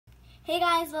Hey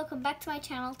guys, welcome back to my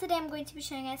channel. Today I'm going to be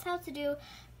showing you guys how to do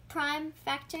prime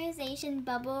factorization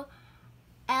bubble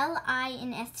LI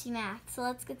in ST Math. So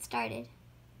let's get started.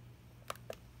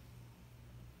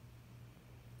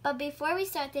 But before we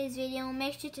start this video,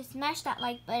 make sure to smash that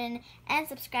like button and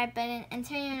subscribe button and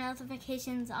turn your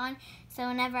notifications on so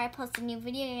whenever I post a new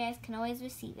video, you guys can always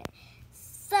receive it.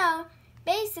 So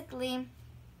basically,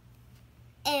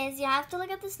 you have to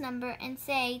look at this number and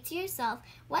say to yourself,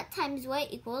 what times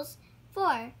what equals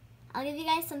 4? I'll give you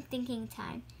guys some thinking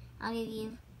time. I'll give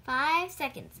you 5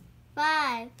 seconds.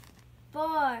 5,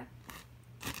 4,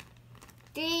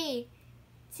 3,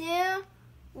 2,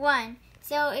 1.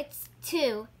 So it's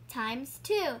 2 times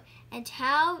 2. And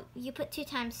how you put 2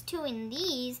 times 2 in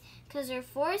these, because they're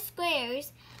 4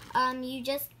 squares, you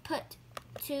just put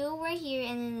 2 right here,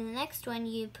 and then the next one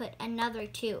you put another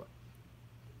 2.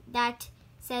 That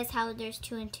says how there's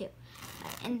 2 and 2.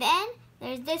 And then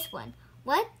there's this one.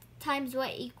 What times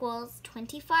what equals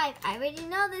 25? I already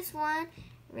know this one.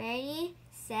 Ready,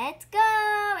 set,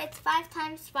 go. It's 5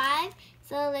 times 5.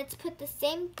 So let's put the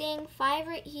same thing, 5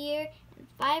 right here and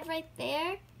 5 right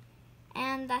there.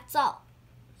 And that's all.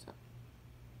 So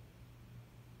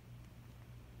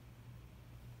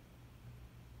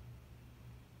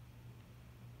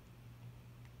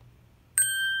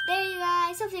there you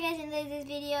guys. Hope you guys enjoyed this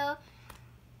video.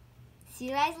 See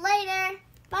you guys later.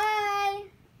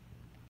 Bye.